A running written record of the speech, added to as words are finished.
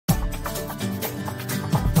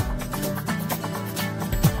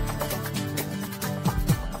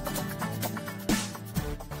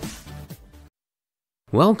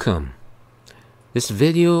Welcome! This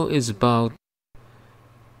video is about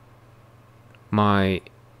my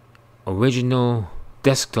original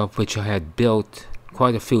desktop, which I had built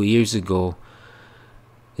quite a few years ago.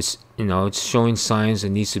 It's showing signs it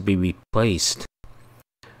needs to be replaced.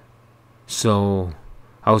 So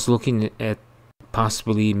I was looking at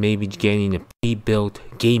possibly maybe getting a pre-built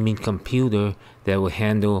gaming computer that will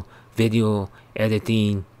handle video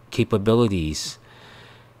editing capabilities,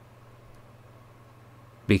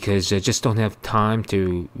 because I just don't have time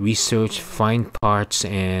to research, find parts,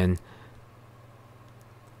 and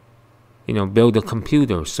build a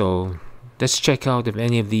computer. So let's check out if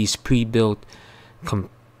any of these pre-built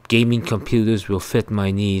gaming computers will fit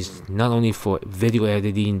my needs, not only for video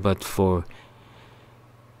editing but for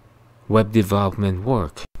web development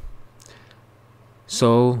work.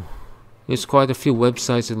 So there's quite a few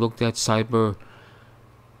websites I looked at: Cyberpower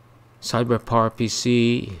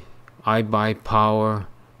PC, Ibuypower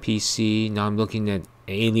PC. Now I'm looking at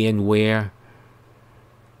Alienware,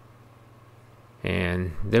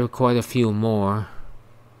 and there are quite a few more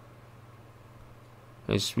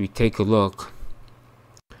as we take a look.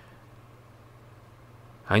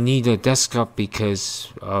 I need a desktop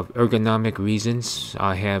because of ergonomic reasons.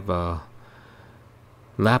 I have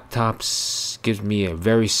laptops gives me a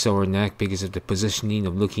very sore neck because of the positioning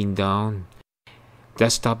of looking down.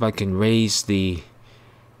 Desktop, I can raise the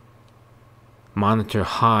monitor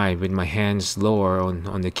high with my hands lower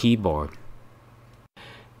on the keyboard.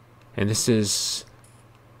 And this is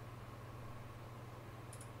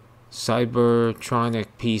Cybertronic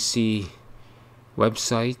PC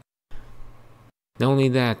website. Not only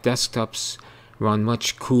that, desktops run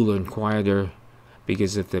much cooler and quieter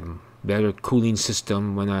because of the better cooling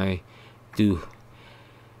system when I do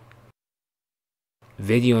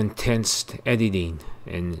video intense editing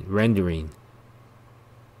and rendering,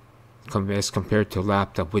 as compared to a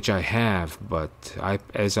laptop, which I have, but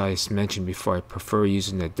as I mentioned before, I prefer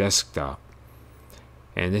using a desktop.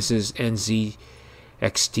 And this is NZXT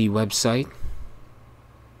website.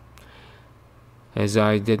 As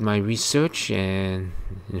I did my research, and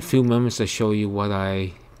in a few moments I'll show you what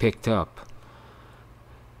I picked up,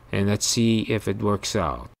 and let's see if it works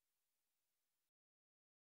out.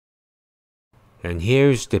 And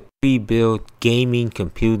here's the pre-built gaming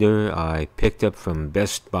computer I picked up from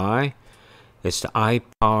Best Buy. It's the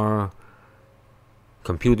iPower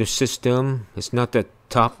computer system. It's not the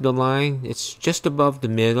top of the line, it's just above the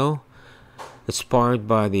middle. It's powered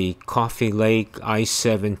by the Coffee Lake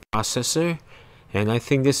i7 processor, and I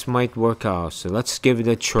think this might work out, so let's give it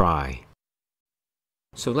a try.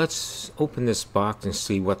 So let's open this box and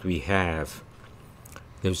see what we have.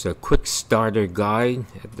 There's a quick starter guide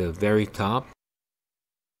at the very top.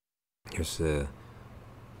 There's a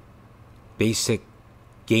basic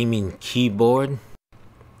gaming keyboard.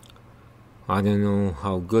 I don't know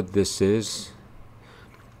how good this is.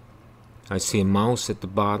 I see a mouse at the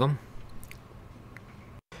bottom.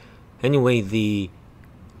 Anyway, the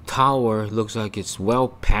tower looks like it's well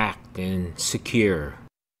packed and secure.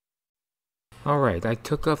 Alright, I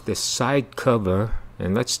took off the side cover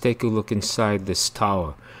and let's take a look inside this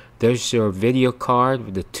tower. There's your video card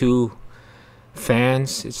with the two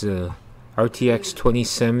fans. It's a RTX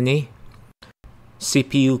 2070.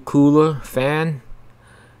 CPU cooler fan.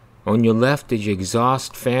 On your left is your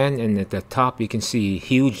exhaust fan, and at the top you can see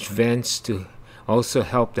huge vents to also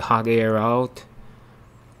help the hot air out.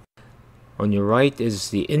 On your right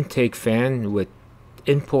is the intake fan with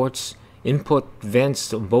input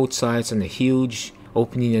vents on both sides and a huge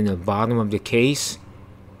opening in the bottom of the case.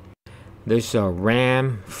 There's a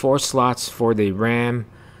RAM, 4 slots for the RAM,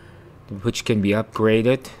 which can be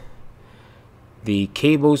upgraded. The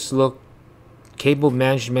cable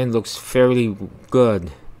management looks fairly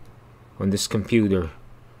good on this computer.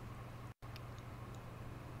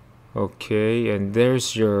 Okay, and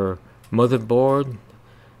there's your motherboard.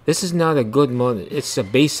 This is not a good it's a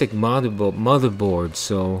basic motherboard,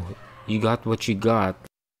 so you got what you got.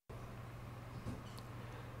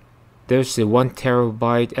 There's the 1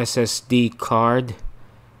 terabyte SSD card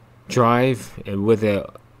drive with a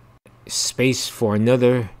space for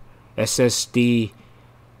another SSD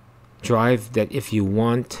drive that if you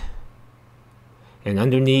want. And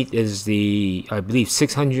underneath is the, I believe,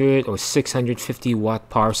 600 or 650 watt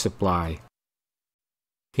power supply.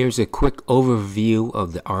 Here's a quick overview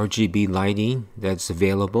of the RGB lighting that's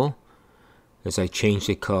available as I change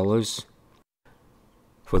the colors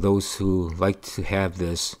for those who like to have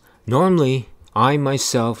this. Normally, I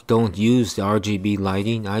myself don't use the RGB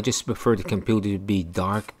lighting. I just prefer the computer to be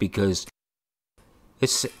dark because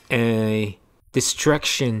it's a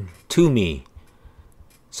distraction to me.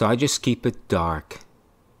 So I just keep it dark.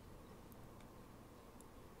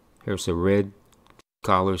 Here's a red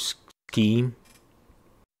color scheme.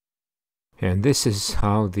 And this is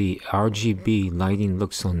how the RGB lighting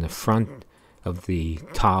looks on the front of the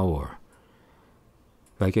tower.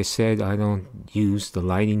 Like I said, I don't use the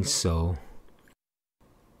lighting, so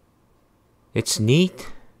it's neat.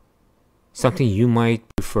 Something you might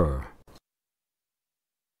prefer.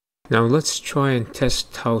 Now let's try and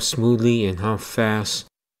test how smoothly and how fast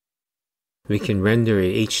we can render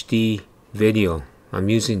a HD video. I'm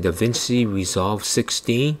using DaVinci Resolve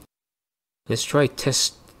 16. Let's try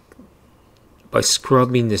test by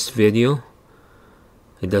scrubbing this video.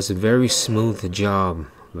 It does a very smooth job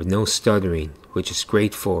with no stuttering, which is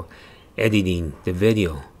great for editing the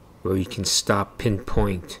video, where you can stop,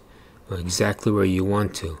 pinpoint exactly where you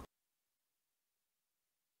want to.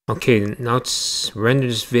 Okay, now let's render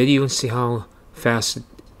this video and see how fast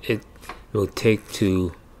it will take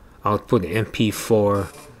to output an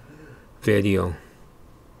MP4 video.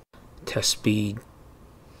 Test speed,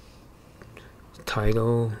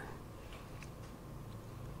 title,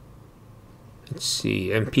 let's see,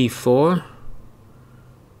 MP4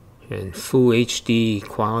 and full HD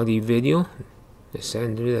quality video. Let's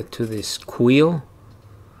enter that to this wheel.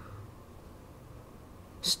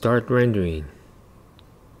 Start rendering.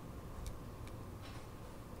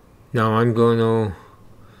 Now I'm going to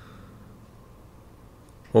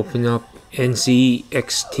open up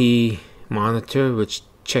NZXT monitor, which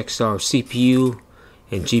checks our CPU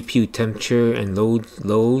and GPU temperature and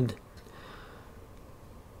load.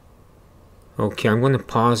 Okay, I'm going to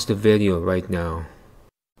pause the video right now.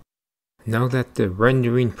 Now that the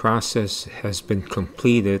rendering process has been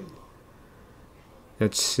completed,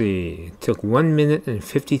 let's see, it took 1 minute and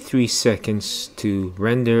 53 seconds to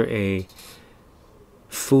render a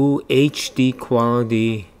full HD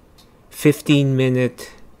quality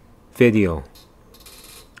 15-minute video,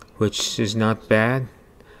 which is not bad.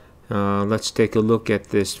 Let's take a look at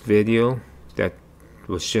this video that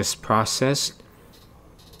was just processed.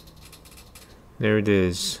 There it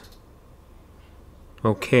is.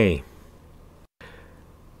 Okay.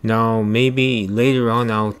 Now maybe later on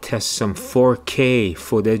I'll test some 4K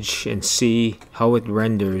footage and see how it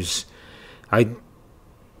renders. I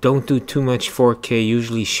don't do too much 4K,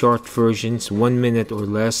 usually short versions, 1 minute or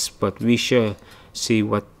less, but we shall see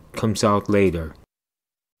what comes out later.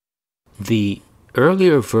 The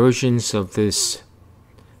earlier versions of this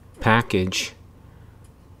package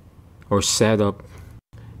or setup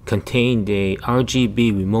contained a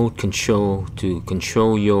RGB remote control to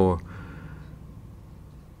control your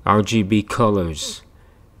RGB colors.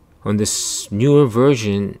 On this newer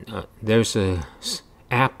version, there's a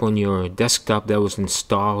app on your desktop that was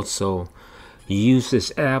installed, so you use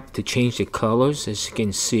this app to change the colors, as you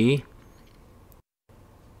can see,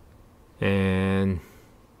 and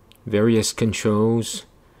various controls.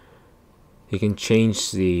 You can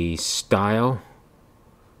change the style,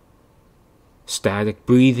 static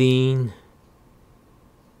breathing,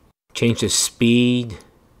 change the speed,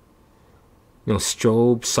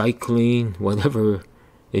 strobe, cycling, whatever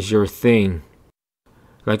is your thing.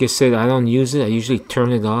 Like I said, I don't use it. I usually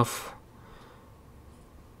turn it off.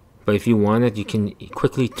 But if you want it, you can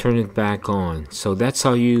quickly turn it back on. So that's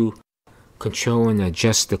how you control and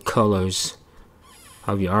adjust the colors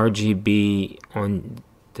of your RGB on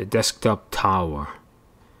the desktop tower.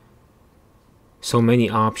 So many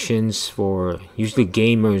options for, usually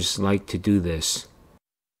gamers like to do this.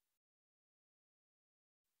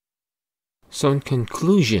 So in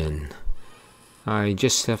conclusion, I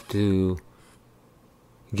just have to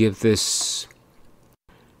give this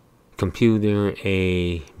computer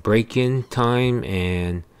a break-in time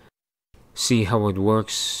and see how it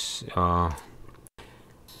works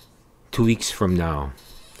 2 weeks from now.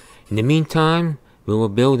 In the meantime, we will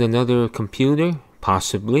build another computer,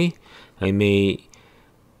 possibly.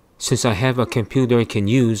 Since I have a computer I can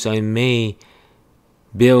use, I may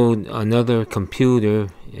build another computer,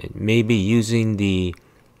 maybe using the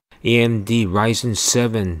AMD Ryzen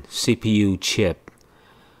 7 CPU chip.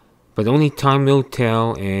 But only time will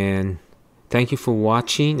tell, and thank you for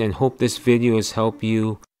watching, and hope this video has helped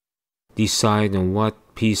you decide on what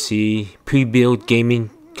PC pre-built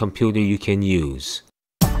gaming computer you can use.